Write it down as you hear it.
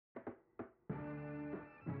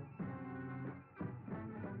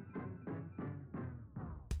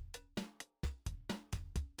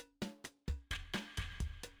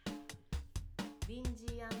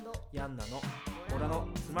ヤンナのボラの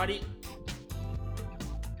詰まり。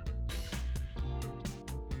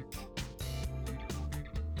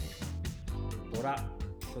ボラ、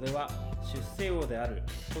それは出世魚である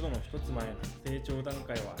トドの一つ前の成長段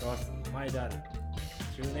階を表す前である。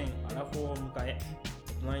中年アラフォーを迎え、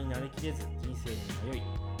大人になりきれず人生に迷い、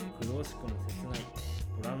苦しくも切ない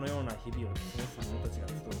ボラのような日々を過ごす者たちが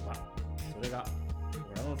集う場、それが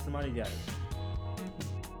ボラの詰まりである。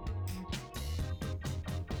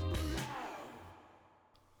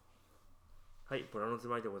はい、ボラの詰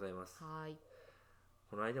まりでございます。はい。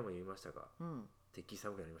この間も言いましたが、うん。てっきり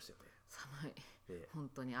寒くなりましたよね。寒い。本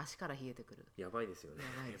当に足から冷えてくる。やばいですよね。や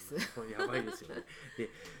ばいです。やばいですよね。で、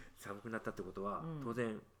寒くなったってことは、当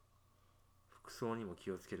然服装にも気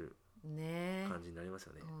をつける感じになります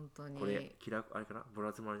よね。本当に。これあれかな、ボラ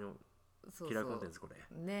詰まりのキラーコンテンツこれ。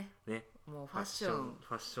ね。もうファッション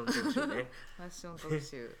特集ね。ファッション特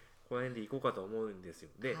集。この辺でいこうかと思うんですよ。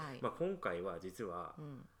で、はい、今回は実は、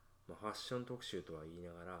ファッション特集とは言い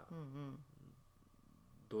ながら、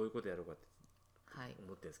どういうことやろうかって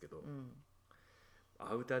思ってるんですけど、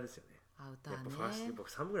アウターですよね。アウターね。やっぱ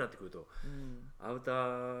寒くなってくると、アウタ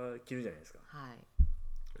ー着るじゃないですか。は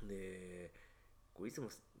い、で、こういつも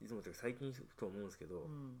というか最近と思うんですけど、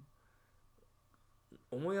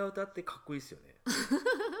重いアウターってかっこいいですよね。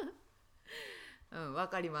わ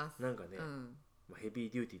かります。なんかね、ヘビ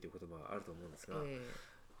ーデューティーという言葉があると思うんですが、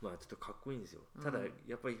ちょっとかっこいいんですよ。ただ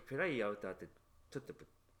やっぱりペライアウターってちょっとやっぱ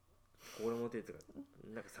心もてるとか、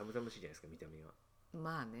なんか寒々しいじゃないですか、見た目が。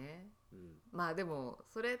まあね、まあでも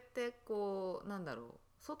それってこうなんだろ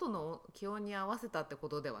う、外の気温に合わせたってこ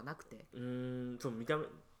とではなくて、そう見た目、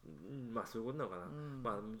そういうことなのかな。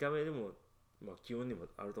見た目でも、気温にも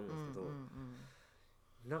あると思うんですけど、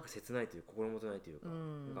なんか切ないという心もとないというか、な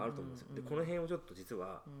んかあると思うんですよ。でこの辺をちょっと実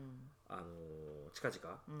は、近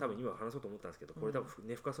々多分今話そうと思ったんですけど、これ多分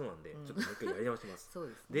根深そうなんで、ちょっともう一回やり直します。そう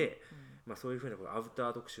ですね。で、そういうふうなこれアウタ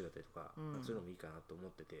ー特集だったりとか、そういうのもいいかなと思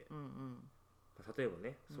ってて、例えば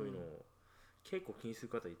ね、そういうのを結構気にする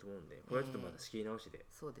方いると思うんで、これはちょっとまた仕切り直しで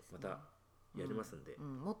またやりますんで、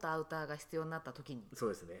もっとアウターが必要になった時に、そう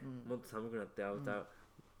ですね、もっと寒くなってアウター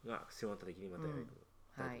が必要になった時にまたやりたい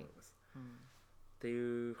と思います。って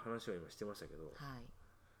いう話を今してましたけど、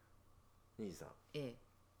ニジさん、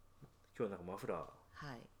今日なんかマフラー、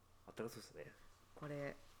あったかそうですね。こ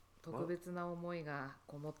れ特別な思いが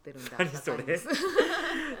こもってるんで、何それ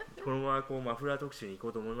このままこうマフラー特集に行こ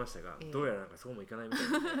うと思いましたが、どうやらなんかそうもいかないみた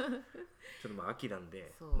いなので、ちょっと秋なん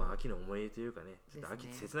で、秋の思い出というかね、ちょっと秋っ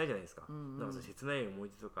て切ないじゃないですか。なんか切ない思い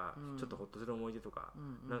出とか、ちょっとホッとする思い出とか、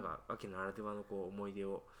なんか秋ならではのこう思い出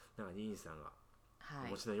をなんかニジさんがお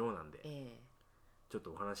持ちのようなんで、ちょっ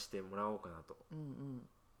とお話ししてもらおうかなと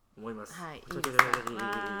思います。はい、いいですか。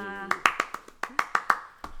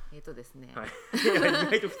ですね。意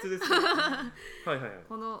外と普通ですね。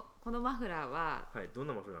このマフラーは、どん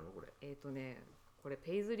なマフラーなのこれ？これ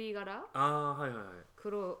ペイズリー柄。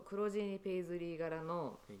黒地にペイズリー柄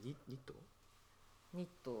のニット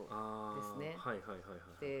ですね。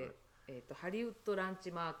で、ハリウッドランチ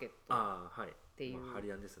マーケットっていうハ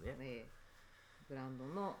リアンですね。ブランド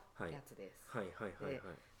のやつです。で、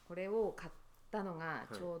これを買ったのが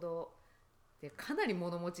ちょうどで、かなり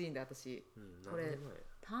物持ちいいんで、私これ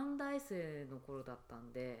短大生の頃だった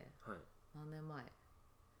んで、何年前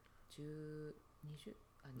？20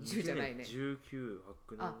じゃないね。19、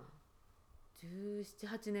8年。17、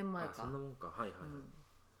8年前か。そんなもんか。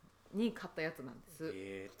に買ったやつなんです。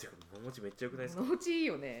てか物持ちめっちゃ良くないですか？物持ちいい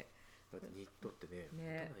よね。だってニットってね、持た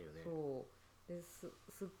ないよね。そうですっ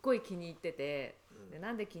ごい気に入ってて、で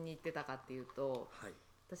なんで気に入ってたかっていうと、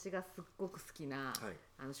私がすっごく好きな、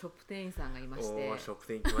ショップ店員さんがいまして、ショップ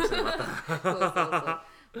店員来ましたね、また。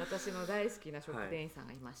私の大好きなショップ店員さん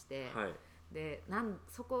がいまして、で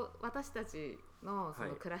私たちのそ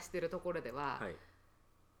の暮らしてるところでは、っ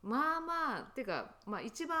ていうか、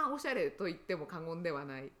一番おしゃれと言っても過言では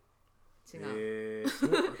ない。違う。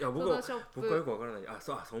僕はよくわからない。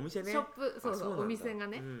お店ね。ショップ、お店が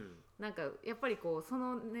ね、なんかやっぱりこうそ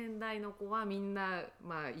の年代の子はみんな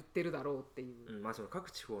行ってるだろうっていう。その各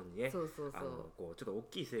地方にね、こうちょっと大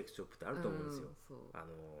きいセレクトショップってあると思うんですよ。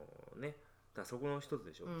ね、だそこの一つ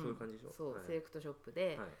でしょ。そういう感じでしょ。そう、セレクトショップ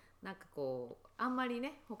で、なんかこうあんまり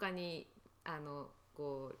ね、他に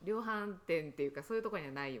こう量販店っていうかそういうところに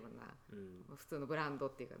はないような、普通のブランド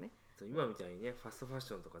っていうかね。今みたいにね、ファストファッ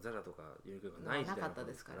ションとかザラとかユニクロがない時代なかった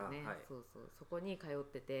ですからね。そこに通っ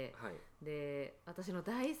てて、で私の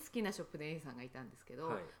大好きなショップ店員さんがいたんですけ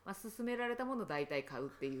ど、勧められたものを大体買うっ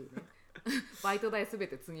ていうね。バイト代すべ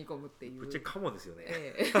てつぎ込むっていう。ぶっちゃけカモですよね。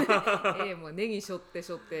もうネギ背負って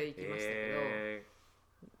行きましたけ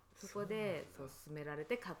ど、そこでそう勧められ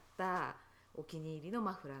て買ったお気に入りの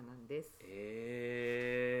マフラーなんです。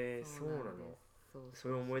そうなの。そ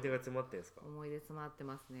ういう思い出が詰まってんですか？思い出詰まって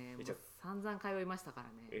ますね。もう散々通いましたから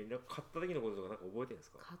ね。なんか買った時のこととかなんか覚えてるんで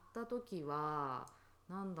すか？買った時は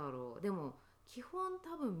なんだろう、でも基本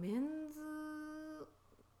多分メンズ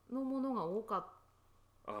のものが多かっ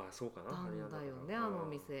たんだよね、あのお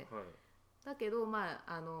店、はい、だけど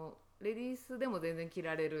レディースでも全然着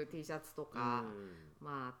られる T シャツとか、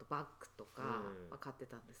あとバッグとかは買って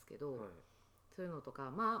たんですけど、そういうのと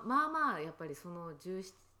かまあやっぱりその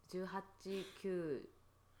18、9、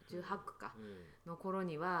18区かの頃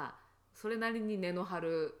にはそれなりに値の張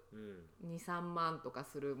る2、3万とか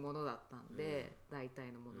するものだったんで、大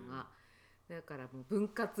体のものが、だからもう分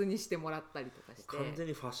割にしてもらったりとかして、完全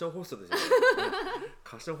にファッションホストですよね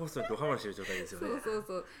ファッションホストにドハマりしてる状態ですよね。そ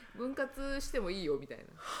う分割してもいいよみたいな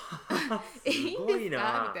いいんです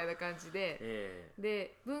かみたいな感じで、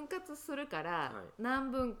で分割するから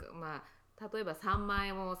何分か、例えば3万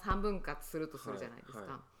円を3分割するとするじゃないです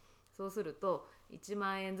か、そうすると1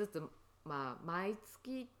万円ずつ毎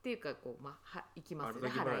月っていうかこう、行きますよね、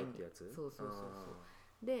払いに。そう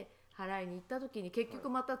で払いに行った時に結局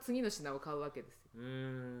また次の品を買うわけですよ。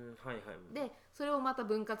でそれをまた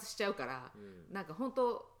分割しちゃうから、なんか本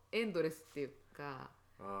当エンドレスっていうか、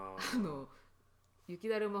雪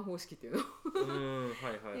だるま方式っていうのっ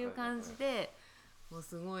ていう感じでもう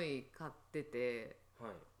すごい買ってて、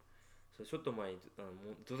それちょっと前に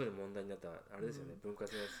徐々に問題になったあれですよね、分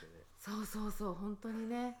割のやつですよね。そう本当に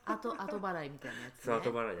ね、後払いみたいなやつね。後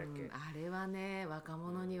払いだっけ、あれはね若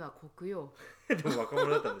者には酷よ、でも若者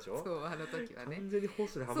だったんでしょそうあの時はね完全にホ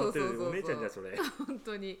ストでハマってるお姉ちゃんじゃんそれ。本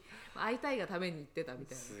当に会いたいがために行ってたみ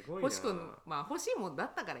たいな。すごいな。欲しいもんだ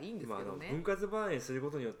ったからいいんですけどね、分割払いにする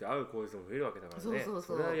ことによって会う口実も増えるわけだからね。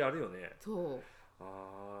それはやるよね。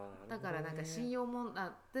だからなんか信用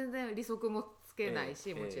全然利息もつけない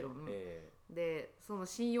し、もちろん、でその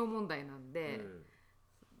信用問題なんで、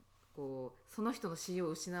こうその人の信用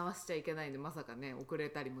を失わせちゃいけないんで、まさかね遅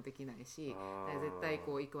れたりもできないし、絶対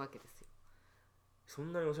こう行くわけですよ。そ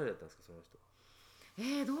んなにおしゃれだったんですか、その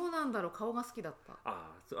人？どうなんだろう、顔が好きだった。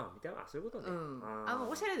見たらそういうことね。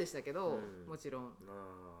おしゃれでしたけど、もちろん。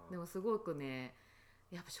でもすごくね、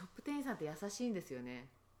やっぱショップ店員さんって優しいんですよね、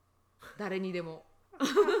誰にでも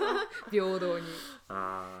平等に。だ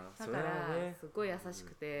からすごい優し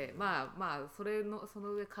くて、そ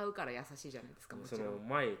の上買うから優しいじゃないですか。もちろんその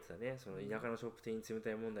前言ってたね、その田舎のショップ店員冷た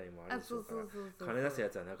い問題もあるでしょうから、金出すや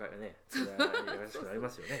つはなんかね、それは優しくなりま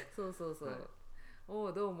すよね。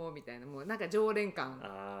おどうもみたいな、もうなんか常連感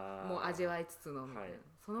も味わいつつのみたいな、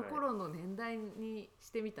その頃の年代に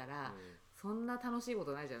してみたら、そんな楽しいこ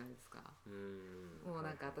とないじゃないですか。もう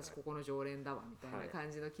なんか私ここの常連だわみたいな感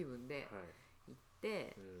じの気分で行っ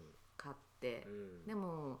て買って、で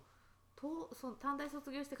も短大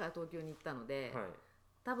卒業してから東京に行ったので、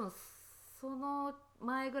多分その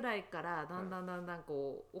前ぐらいからだんだん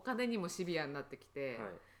こうお金にもシビアになってきて、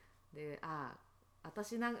で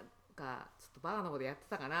私なんかちょっとバカなことやって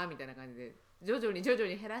たかなみたいな感じで徐々に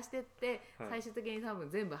減らしてって、最終的に多分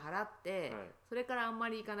全部払って、それからあんま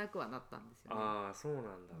り行かなくはなったんですよね。そうなん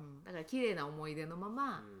だ。だから綺麗な思い出のま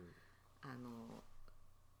ま、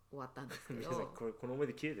終わったんですけど。皆さんこの思い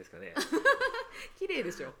出綺麗ですかね？綺麗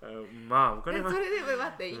でしょ。お金はそれで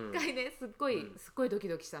待って、一回ねすっごいドキ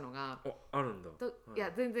ドキしたのがあるんだ。い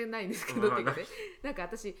や全然ないんですけど、っていうかね、なんか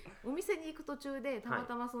私お店に行く途中でたま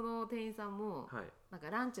たまその店員さんもなんか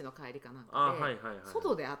ランチの帰りかなんかで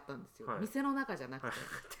外で会ったんですよ、店の中じゃなくて。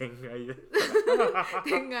店外で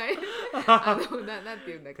店外なん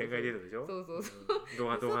ていうんだっけ、店外デートでしょ。そう同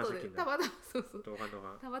伴出勤だ。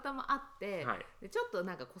たまたま会って、でちょっと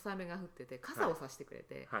なんか小雨が降ってて傘をさしてくれ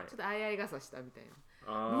て、ちょっとあいあい傘したみたい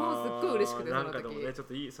な、もうすっごい嬉しくて、その時なんかでもね、ちょっ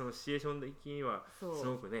といい、そのシチュエーション的にはす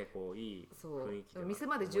ごくね、こういい雰囲気で、店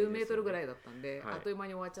まで10メートルぐらいだったんで、あっという間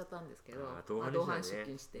に終わっちゃったんですけど、同伴出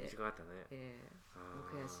勤して、短かったね。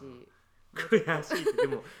悔しいって、で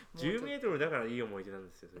も10メートルだからいい思い出なん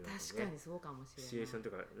ですよ。確かにそうかもしれない。シチュエーションと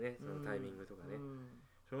かね、そのタイミングとかね、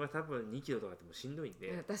それが多分2キロとかってもしんどいん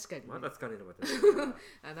で、確かにまだ疲れるのかって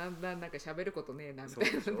だんだんなんか喋ることねえなみた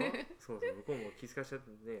いなね。そう向こうも気遣っちゃっ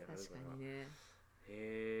てね。確かにね。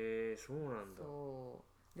そうなんだ。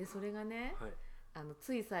でそれがね、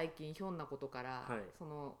つい最近ひょんなことから、そ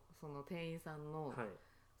の店員さんの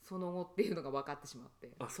その後っていうのが分かってしまって。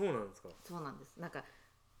そうなんですか。そうなんです。なんか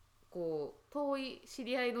こう遠い知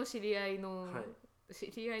り合いの知り合いの知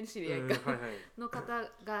り合いの知り合いかの方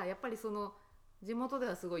がやっぱりその地元で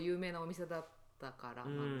はすごい有名なお店だったからな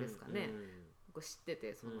んですかね、知って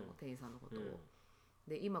て、その店員さんのことを、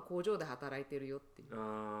で今工場で働いてるよっていう、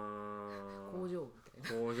工場みたいな、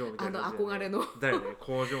工場みたいな、憧れのだよね、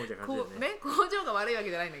工場みたいな感じでね。工場が悪いわけ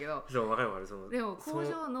じゃないんだけど、そう、分かる分かる。そのでも工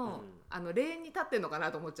場のレーンに立ってんのか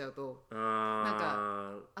なと思っちゃうと、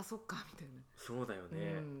なんかそっかみたいな。そうだよ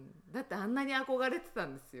ね、だってあんなに憧れてた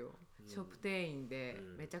んですよ、ショップ店員で、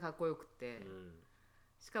めっちゃかっこよくて、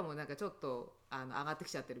しかもなんかちょっと上がって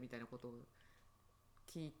きちゃってるみたいなことを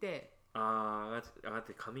聞いて、上がっ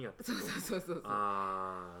て髪がってそうそうそうそう、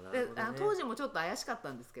なるほどね。当時もちょっと怪しかっ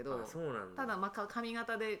たんですけど、そうなんだ。ただ髪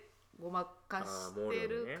型でごまかして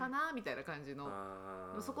るかなみたいな感じの、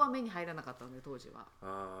そこは目に入らなかったので当時は。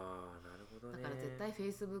なるほどね。だから絶対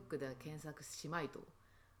Facebook で検索しまいと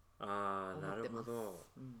思なるってます。ほど。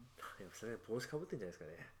それ帽子かぶってんじゃないです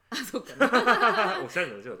かね。そうかな。おしゃれ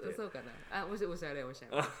なんでしょうって。そうかな。おしゃれ。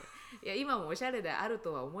いや今もおしゃれである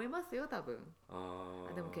とは思いますよ多分。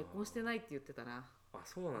でも結婚してないって言ってたな。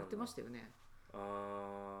そうなんだ。言ってましたよね。ま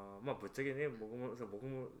あぶっちゃけね、僕も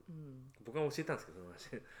僕が教えたんですけど、その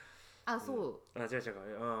話。そう。違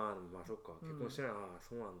う。まあそっか、結婚してない。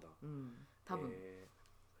そうなんだ。多分。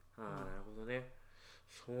なるほどね。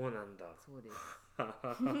そうなんだ。そうです。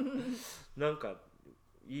なんか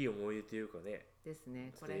いい思い出というかね。です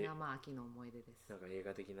ね。これがまあ秋の思い出です。なんか映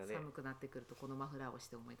画的なね。寒くなってくるとこのマフラーをし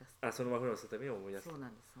て思い出す。そのマフラーをするために思い出す。そうな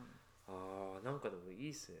んです。なんかでもいい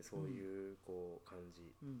っすね、そういうこう感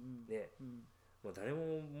じ。ね。まあ誰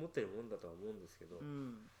も持ってるもんだとは思うんですけど。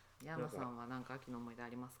山さんはなんか秋の思い出あ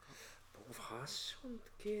りますか？僕ファッション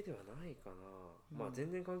系ではないかな。まあ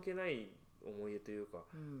全然関係ない思い出というか、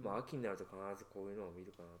まあ秋になると必ずこういうのを見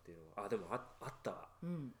るかなっていうのは、でもあったわ。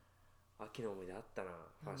秋の思い出あったな、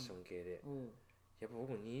ファッション系で。やっぱ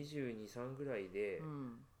僕も22、3ぐらいで、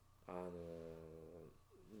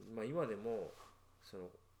まあ今でもその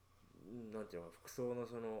なんていうのか、服装の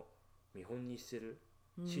その見本にしてる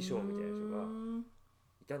師匠みたいな人が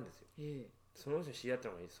いたんですよ。その人知り合った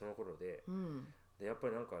のがその頃で、でやっぱ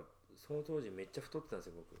りなんかその当時めっちゃ太ってたんです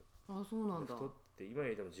よ僕。そうなんだ。太って今よ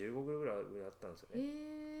りでも15ぐらいあったんですよね。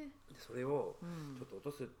でそれをちょっと落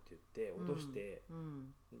とすって言って落として、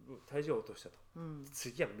体重を落としたと、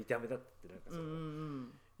次は見た目だってなんかその、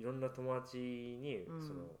いろんな友達に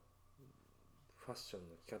そのファッション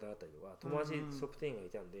の着方だったりとか、友達ショップ店員がい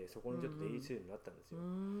たんでそこにちょっと出入りするようになったんですよ。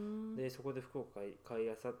でそこで服を買い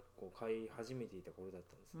始めていた頃だっ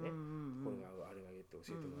たんですね。これがあれがいいって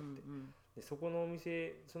教えてもらって、でそこのお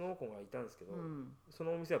店、その子がいたんですけど、そ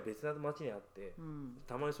のお店は別な町にあって、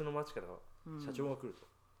たまにその町から社長が来ると、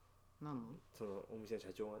そのお店の社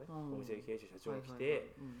長がね、お店経営者社長が来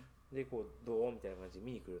て、でこうどうみたいな感じで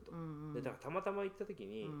見に来ると。でだからたまたま行った時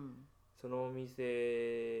に、そのお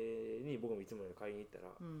店に僕もいつもより買いに行った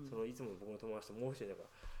ら、そのいつも僕の友達ともう一人だから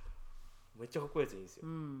めっちゃかっこいいやついいんですよ。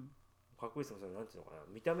かっこいいですもん、そのなんていうのかな、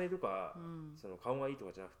見た目とか、その顔がいいと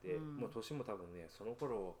かじゃなくて、もう年も多分ね、その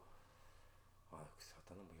頃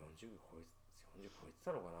頭も40超えて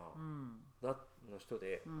たのかな、の人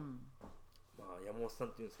で、まあ山本さんっ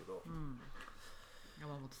て言うんですけど、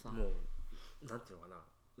山本さんもうなんていうのかな、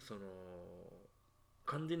その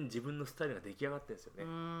完全に自分のスタイルが出来上がってるんですよね。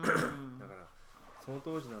だからその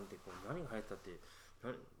当時なんてこう何が流行ったって、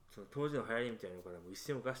その当時の流行りみたいなのからもう一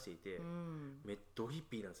線を画していて、めっドヒッ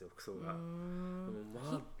ピーなんですよ服装が。ま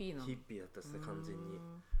あヒッピーだったですね、完全に。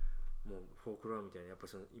もうフォークロアみたいな、やっぱ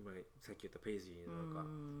その今さっき言ったペイジーのなんか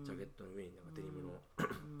ジャケットの上になんかデニムの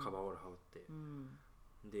カバーオール羽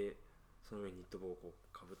織って、でその上にニット帽をこ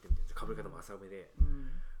うかぶってみたいな、かぶり方も浅めで、こ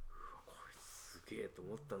れすげえと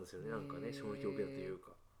思ったんですよね。なんかね、衝撃を受けたという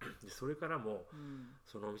か。でそれからも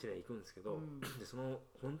そのお店には行くんですけど、でその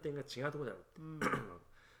本店が違うところであるって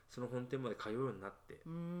その本店まで通うようになって、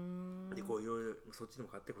でこういろいろそっちでも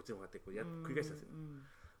買ってこっちでも買ってこう繰り返したんですよ。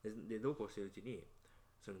でどうこうしてるうちに、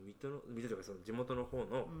その水戸とかその地元の方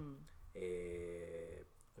の、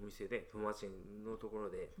お店で友達のところ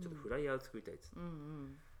でちょっとフライヤーを作りたいっつって、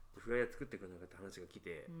フライヤー作ってくれないかって話が来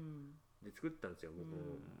て、で作ったんですよ僕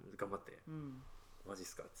も頑張って、マジっ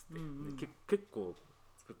すかっつって、で結構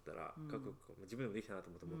作ったら、自分でもできたなと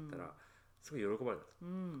思ったら、すごい喜ばれたんです、か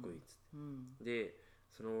っこいいっつって、で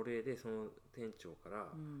そのお礼でその店長から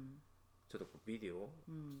ちょっとビデオを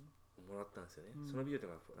もらったんですよね。そのビデオと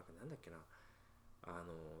かなんだっけな、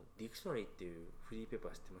ディクショナリーっていうフリーペーパ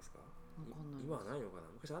ー知ってますか？今はないのかな、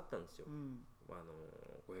昔あったんですよ。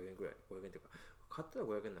500円くらい、500円っていうか買ったら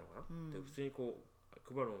500円なのかな、で普通にこ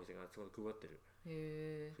う配るお店がそこで配ってる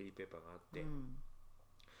フリーペーパーがあって、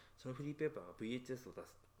そのフリーペーパーが VHS を出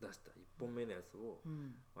した1本目のやつを、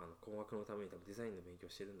工学のために多分デザインの勉強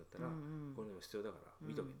してるんだったら、こういうのも必要だから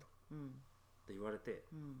見とけと、って言われて、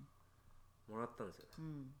もらったんですよ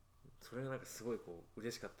ね。それがなんかすごいこう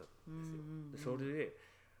嬉しかったんですよ、でそれで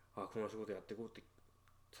この仕事やっていこうって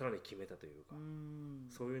さらに決めたというか、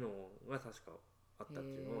そういうのが確かあったって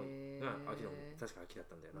いうのが秋の確か秋だっ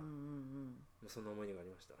たんだよな、そんな思い出があり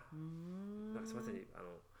ました。なんかすみません、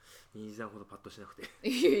2時間ほどパッとしなくて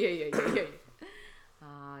いやいやいやいやいや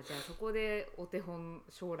じゃあそこでお手本、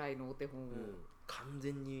将来のお手本を、完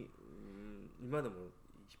全に、今でも引っ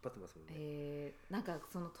張ってますもんね。なんか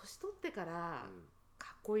その年取ってから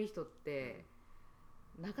かっこいい人って、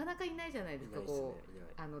なかなかいないじゃないですか。こ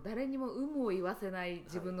う誰にも有無を言わせない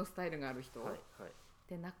自分のスタイルがある人、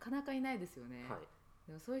でなかなかいないですよね、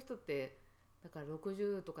でもそういう人ってだから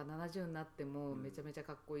60とか70になってもめちゃめちゃ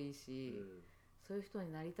かっこいいし、そういう人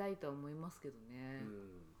になりたいとは思いますけどね、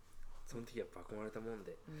その時やっぱ憧れたもん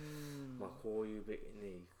で、こういう行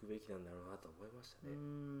くべきなんだろうなと思いましたね。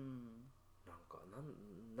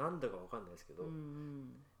なんだかわかんないですけど、でも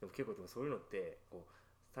結構でもそういうのってこう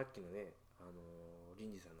さっきのね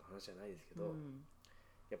林司さんの話じゃないですけど、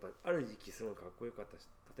やっぱある時期すごいかっこよかったし、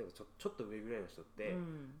例えばちょっと上ぐらいの人って、例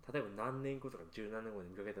えば何年後とか十何年後に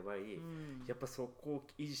見かけた場合、やっぱそこを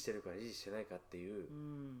維持してるか維持してないかっていう、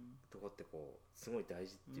とこってこうすごい大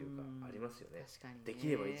事っていうか、ありますよね。確かにね、でき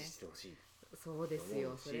れば維持してほしい。そうです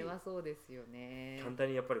よ、それはそうですよね。簡単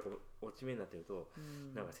にやっぱりこう落ち目になってると、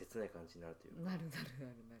なんか切ない感じになるというか、なる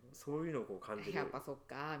そういうのをこう感じる。やっぱそっ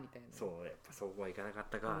かみたいな、そうやっぱそこはいかなかっ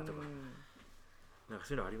たかとか、なんか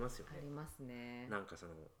そういうのありますよね。ありますね。なんかそ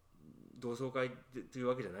の同窓会という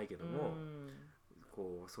わけじゃないけども、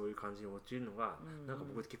こうそういう感じに陥るのが、なんか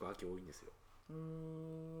僕結構秋多いんですよ。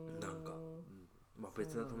なんか、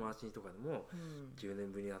別の友達とかでも、10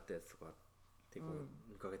年ぶりに会ったやつとかってこう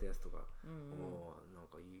見かけたやつとか、なん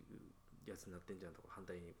かいいやつになってんじゃんとか、反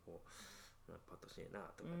対にこうパッとしねえな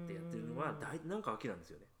とかってやってるのがなんか秋なんで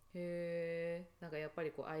すよね。なんかやっぱ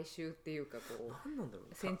りこう哀愁っていうか、こう何なんだろう、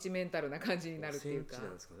センチメンタルな感じになるっていうか、センチ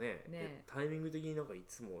なんですかね。タイミング的になんかい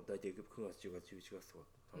つも大体9月10月11月とか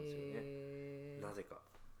なんですよね、なぜか。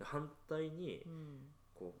反対に、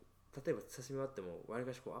こう例えば久しぶりに会ってもわり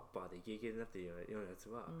かしこうアッパーでイケイケになっているようなやつ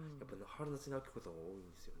は、やっぱ春夏に秋ことが多い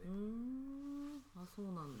んですよね。そ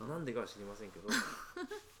うなんだ。なんでかは知りませんけどな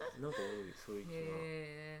んか多い、そういう気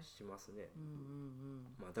がしますね。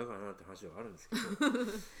だからなって話はあるんですけどそ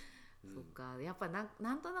っか、やっぱなん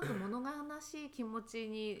となく物悲しい気持ち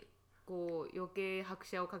にこう余計拍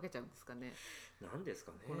車をかけちゃうんですかね。なんです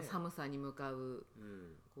かね、この寒さに向かう、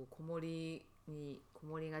こうこもり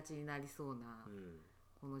がちになりそうな、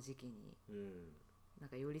この時期に、なん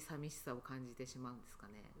かより寂しさを感じてしまうんですか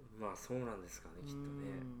ね。そうなんですかね、きっと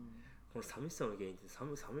ね。この寂しさの原因って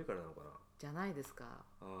寒いからなのかな。じゃないですか。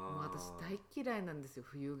もう私大嫌いなんですよ、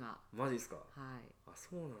冬が。マジですか。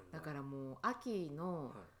そうなんだ。だからもう秋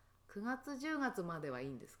の9月10月まではいい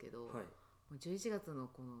んですけど、もう11月の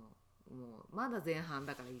このもうまだ前半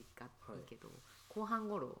だからいいけど、後半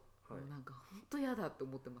頃、もうなんか本当嫌だって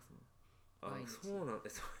思ってますもん。そうなんで、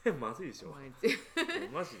それまずいでしょ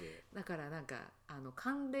マジで。だからなんか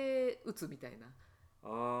寒冷うつみたいな、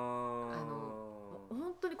本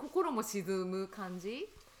当に心も沈む感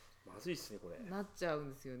じ、まずいっすねこれ、なっちゃうん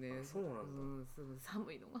ですよね。そうなんだ、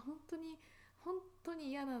寒いのが本当に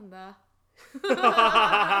嫌なんだ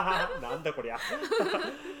なんだこりゃそ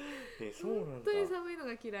うなんだ、本当に寒いの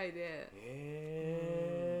が嫌い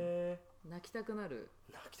で、泣きたくなる。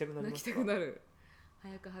泣きたくなりますか。泣きたくなる。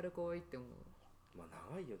早く春来いって思う。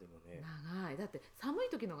長いよでもね。長い。だって寒い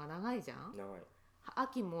時のが長いじゃん。長い。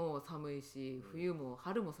秋も寒いし、冬も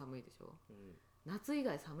春も寒いでしょ、夏以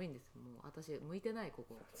外寒いんですよ。もう私向いてない、こ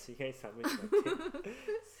こ。夏以外寒いって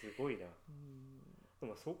すごいな。で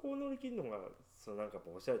もそこを乗り切るのがなんかやっぱ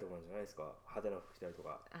おしゃれとかなんじゃないですか。派手な服着たりと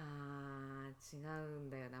か。違うん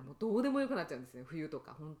だよな。もうどうでもよくなっちゃうんですね、冬と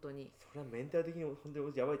か。本当にそれはメンタル的に本当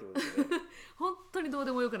にやばいってことですよね本当にどう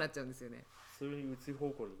でもよくなっちゃうんですよね。それに打つ方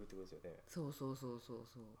向に行くってことですよね。そうそうそう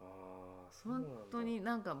なんだ。本当に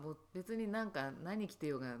なんかもう別になんか何着て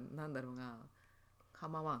ようがなんだろうが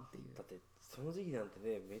構わんっていう。だってその時期なんて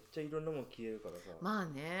ね、めっちゃいろんなもの着れるからさ、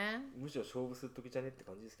むしろ勝負する時じゃねって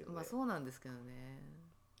感じですけどね。そうなんですけどね。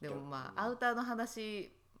でもアウターの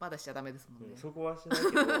話まだしちゃダメですもんね、そこはしないけ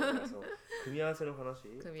どその組み合わせの話、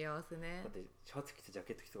組み合わせね。だってシャツ着てジャ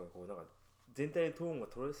ケット着てとかこうなんか全体のトーンが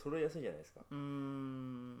揃いやすいじゃないですか。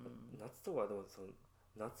夏とかでも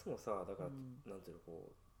夏もさ、だから、なんていうの、こ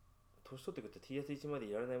う年取ってくると T シャツ1枚で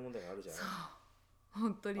いられない問題があるじゃない。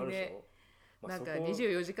本当にね。なんか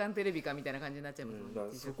24時間テレビかみたいな感じになっちゃいますもん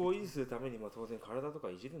ね。そこを維持するために当然体と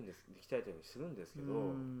かいじるんです、鍛えたりするんですけ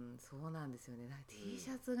ど、そうなんですよね。T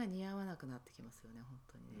シャツが似合わなくなってきますよね、本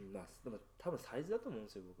当にね。でも多分サイズだと思うんで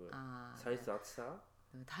すよ僕。サイズ、厚さ。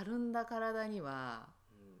たるんだ体には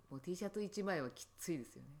もう T シャツ1枚はきついで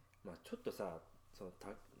すよね。まあちょっとさその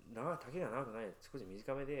丈が長くない少し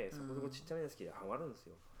短めでそこそこちっちゃめの好きでハマるんです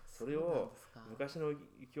よ、それを昔の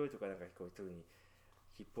勢いとかなんかこう特に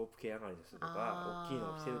ヒップホップ系上がりの人とか大きい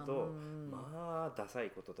のを着てると、まあダサ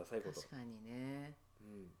いこと確かにね、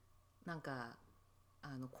なんか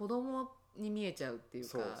子供に見えちゃうっていう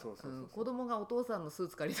か、子供がお父さんのスー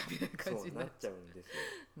ツ借りたみたいな感じになっちゃうんですよ。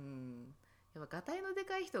やっぱガタイので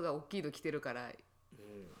かい人が大きいの着てるから、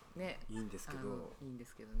ね、いいんですけ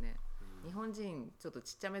どね、日本人ちょっと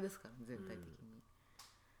ちっちゃめですから、全体的に。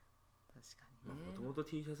確かにね。もともと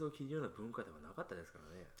T シャツを着るような文化ではなかったですか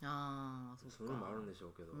らね。そういうのもあるんでしょ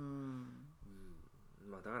うけど、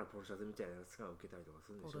まあだからポロシャツみたいなやつが受けたりとか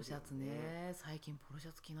するんでしょうけどね。ポロシャツね、最近ポロシ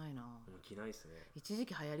ャツ着ないな。もう着ないですね。一時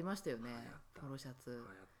期流行りましたよね、ポロシャツ。流行っ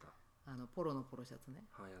た。ポロのポロシャツね。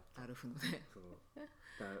流行った。ラルフのね。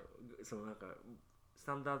そのなんかス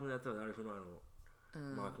タンダードのやつはラルフの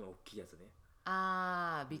マークが大きいやつね。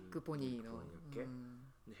ビッグポニーの。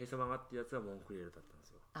へそ曲がってやつはモンクレールだったんです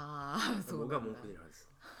よ。そう僕はモンクレールです。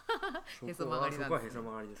へそ曲がりなんですね。そ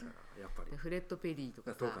こはへそ曲がりですからやっぱり。フレッドペリーと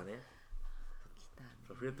かさ。とかね。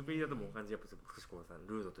フレッドペリーだともう感じやっぱ少しこうさ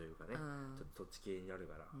ルードというかね、ちょっとそっち系になる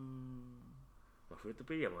から。フレッド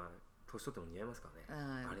ペリーはまあ年取っても似合いますから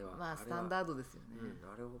ね。あれはまあスタンダードですよね。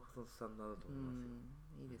あれはスタンダードだと思いますよ。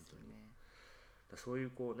いいですよね。そうい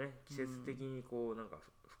うこうね季節的にこうなんか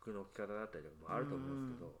服の着方だったりとかもあると思う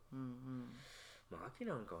んですけど、まあ秋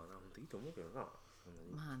なんかはな本当いいと思うけどな。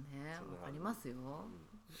まあね、わかりますよ。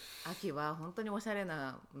秋は本当におしゃれ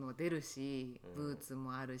なの出るし、ブーツ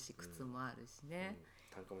もあるし靴もあるしね。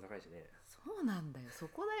単価も高いしね。そうなんだよ、そ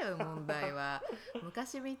こだよ問題は。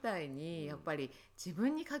昔みたいにやっぱり自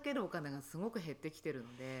分にかけるお金がすごく減ってきてる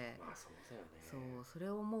ので、そうだよね。そ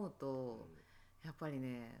れを思うと、やっぱり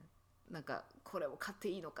ね、なんかこれを買って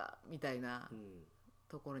いいのかみたいな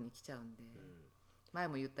ところに来ちゃうんで、前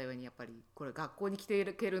も言ったようにやっぱりこれ学校に来てい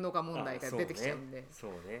けるのか問題が出てきちゃうんで。そ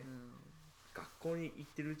うね。学校に行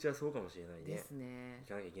ってるうちはそうかもしれないね。ですね。行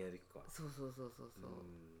かなきゃいけない時か。そう。そうか、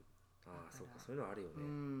そういうのあるよね。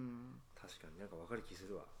確かになんか分かる気す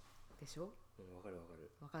るわ。でしょ？分かる。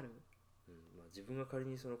分かる？まあ自分が仮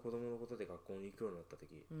にその子供のことで学校に行くようになった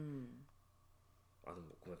時、でも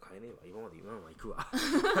ごめん買えねえわ。今のは行くわ。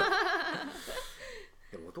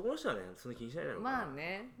でも男の人はねそんな気にしないだろうから。まあ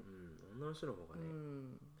ね。女の人の方がね、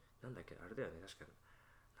なんだっけあれだよね確かに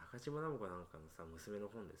中島直子なんかのさ娘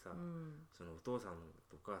の本でさ、そのお父さん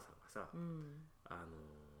とお母さんがさ、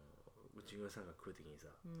授業参観来る時に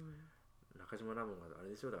さ、中島ラモンがあ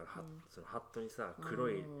れでしょだから、そのハットにさ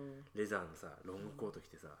黒いレザーのさロングコート着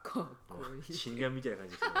てさ、かっこいい死神みたいな感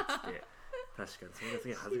じで来て確かにそれがす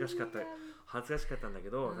げえ恥ずかしかったんだけ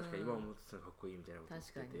ど、確かに今思ってたらかっこいいみたいなこと言っ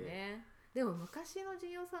てて。確かにね。でも昔の授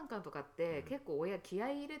業参観とかって結構親気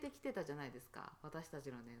合い入れてきてたじゃないですか、私たち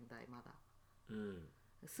の年代まだ。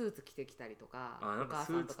スーツ着てきたりとか、なんか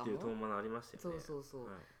スーツっていうトーンマナありましたよね。そう、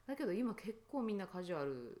だけど今結構みんなカジュア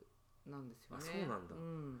ルなんですよね。そうなんだ。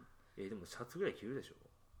でもシャツぐらい着るでしょ。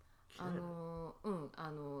だ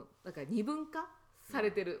から二分化さ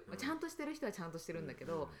れてる、ちゃんとしてる人はちゃんとしてるんだけ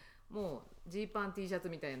ど、もうジーパン T シャツ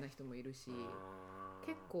みたいな人もいるし、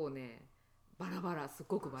結構ねバラバラ、す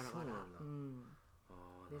ごくバラバラ。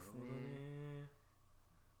ですね。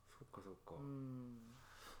そっか。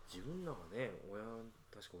自分らがね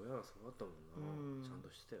確か親がそうだったもんな。ちゃんと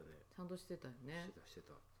してたよね。ちゃんとしてたよね。して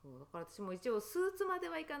た。そうだから私も一応スーツまで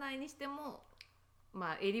はいかないにしても、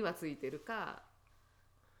まあ襟はついてるか、な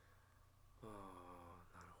る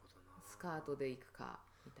ほどな。スカートで行くか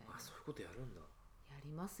みたいな。そういうことやるんだ。や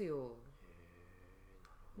りますよ。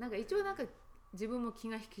なんか一応なんか自分も気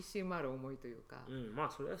が引き締まる思いというか、まあ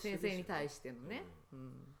それは先生に対してのね、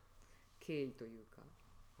敬意というか。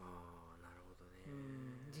なるほどね。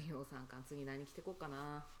授業参観次何着てこうか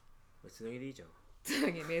な。つなぎでいいじゃん。つな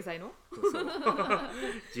ぎ迷彩の？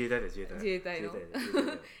自衛隊だよ自衛隊。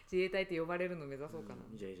自衛隊って呼ばれるの目指そうかな。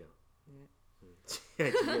いいじゃん。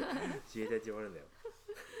自衛隊って呼ばれるんだよ。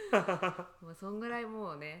まあそんぐらい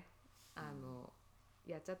もうね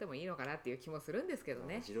やっちゃってもいいのかなっていう気もするんですけど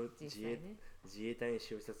ね。自衛隊に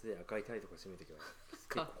使用したつで赤いタイとか締めてきます。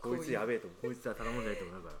かっこいい。こいつやべえと思う。こいつは頼んじゃないと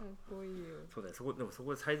思うから。かっこいいよ。そうだよ。でもそ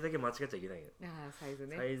こでサイズだけ間違っちゃいけないよ。サイズ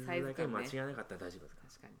ね。サイズだけ間違わなかったら大丈夫ですから。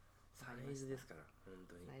確かに。サイズですから本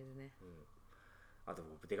当に。サイズね。あと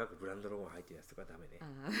でかくブランドロゴが入ってるやつとかダメね。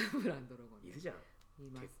ブランドロゴいるじゃん。い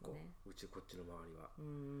ますね。結構こっちの周りは。で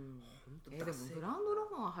もブランドロ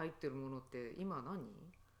ゴが入ってるものって今何があ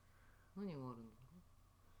るの？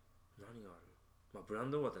何がある？ブラ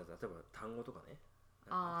ンドロゴだったら例えば単語とかね。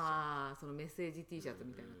そのメッセージ T シャツ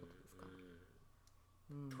みたいなことですか。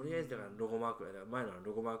とりあえずだからロゴマーク、前の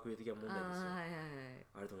ロゴマーク入れときは問題ですよ。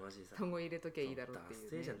あれと同じでさ、単語入れときゃいいだろうっていう、ね、ス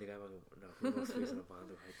テージャンでかい番号フードスペースのバー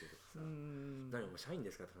ドが入ってるとかさ何もう社員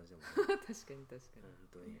ですかって感じだもんね。確かに確かに、本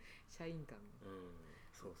当に社員感、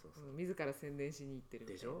そうそうそう、自ら宣伝しに行ってる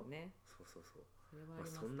みたいなね。そうそうそう、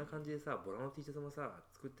そんな感じでさ、ボラの T シャツもさ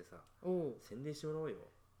作ってさ宣伝してもらおうよ。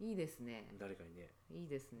いいですね、誰かにね。いい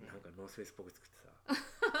ですね、なんかノースフェイスっぽく作って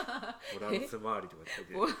さボラの詰まりとかって書い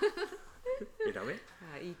てダメ？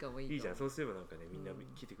いいかもいいかも。いいじゃん、そうすればなんかねみんな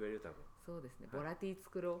聞いてくれる多分。そうですね、ボラ T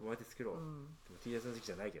作ろう。ボラ T 作ろう。でも T シャツの時期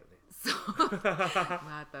じゃないけどね。そう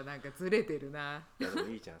またなんかずれてるな。いやでも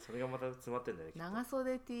いいじゃん、それがまた詰まってんだよね。長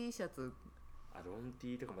袖 T シャツ、ロン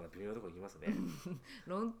T とかまだ微妙なとこ行きますね。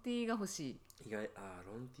ロン T が欲しい。意外、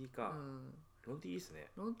ロン T か、ロン T いいっす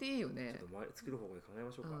ね。ロン T いいよね。ちょっと作る方向で考え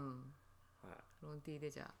ましょうか。ロン T で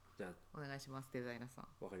じゃあお願いします、デザイナーさん。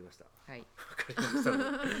わかりました。はい。わかりました、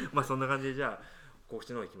ね。まあそんな感じでじゃあ告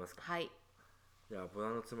知の方いきますか。はい。じゃあボラ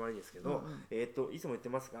のつまりですけど、いつも言って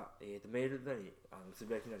ますが、メールなりつ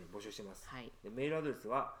ぶやきなり募集してます。はい。でメールアドレス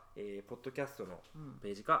は、ポッドキャストの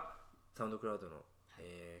ページか、サウンドクラウドの、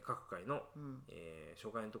各回の、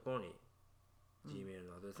紹介のところに Gmail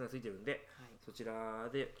のアドレスがついてるんで、そちら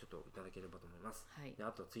でちょっといただければと思います。で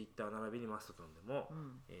あとツイッター並びにマストドンでも、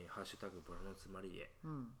ハッシュタグボラのつまりで、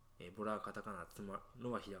ボラはカタカナ、つま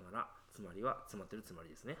のはひらがな、つまりは詰まってるつまり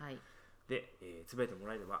ですね。で、つぶやいても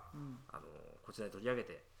らえれば、こちらで取り上げ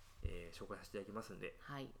て、紹介させていただきますんで。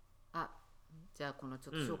じゃあこのち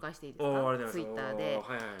ょっと紹介していいですか。ツイッターで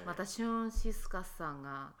またシュンシスカスさん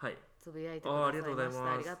がつぶやいてくださいまし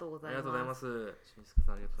た。ありがとうございます。シュンシスカ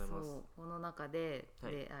さんありがとうございます。この中で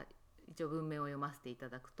一応文面を読ませていた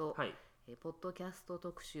だくと、ポッドキャスト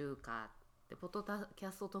特集かでポッドキ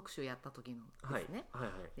ャスト特集やった時のですね。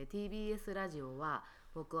で TBS ラジオは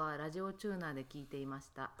僕はラジオチューナーで聞いていまし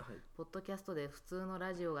た。ポッドキャストで普通の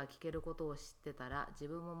ラジオが聞けることを知ってたら自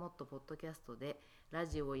分ももっとポッドキャストでラ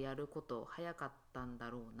ジオをやること早かったんだ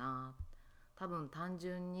ろうな。多分単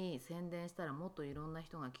純に宣伝したらもっといろんな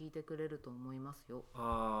人が聞いてくれると思いますよ。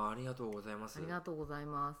ありがとうございます。ありがとうござい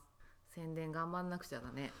ます。宣伝頑張んなくちゃ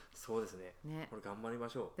だね。そうですね。これ頑張りま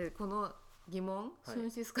しょう。でこの疑問、シュ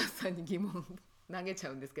ンシスカさんに疑問投げち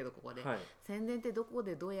ゃうんですけど、ここで、宣伝ってどこ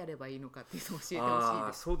でどうやればいいのかっていうのを教えてほしい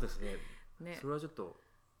です。そうですね。それはちょっと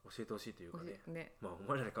教えてほしいというかね。まあお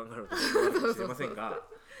前らで考えるとかもしれませんが、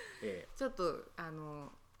ちょっと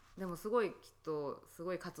でもすごいきっとす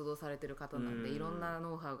ごい活動されてる方なんでいろんな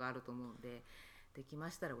ノウハウがあると思うんで、でき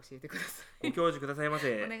ましたら教えてください。ご教授くださいま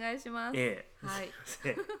せ。お願いします。はい。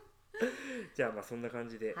じゃあまあそんな感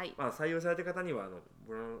じで、まあ採用された方には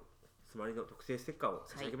ボラのつまりの特製ステッカーを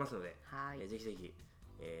差し上げますので、ぜひぜひ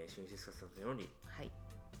シュンシスカさんのように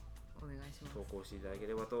お願いします。投稿していただけ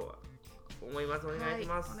ればと思います。お願いし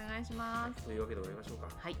ます。お願いします。というわけで終わりましょうか。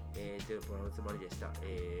ボラのつまりでした。お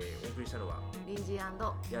送りしたのはリンジー&ヤ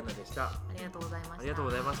ンナでした。ありがとうございました。ありがとう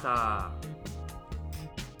ございました。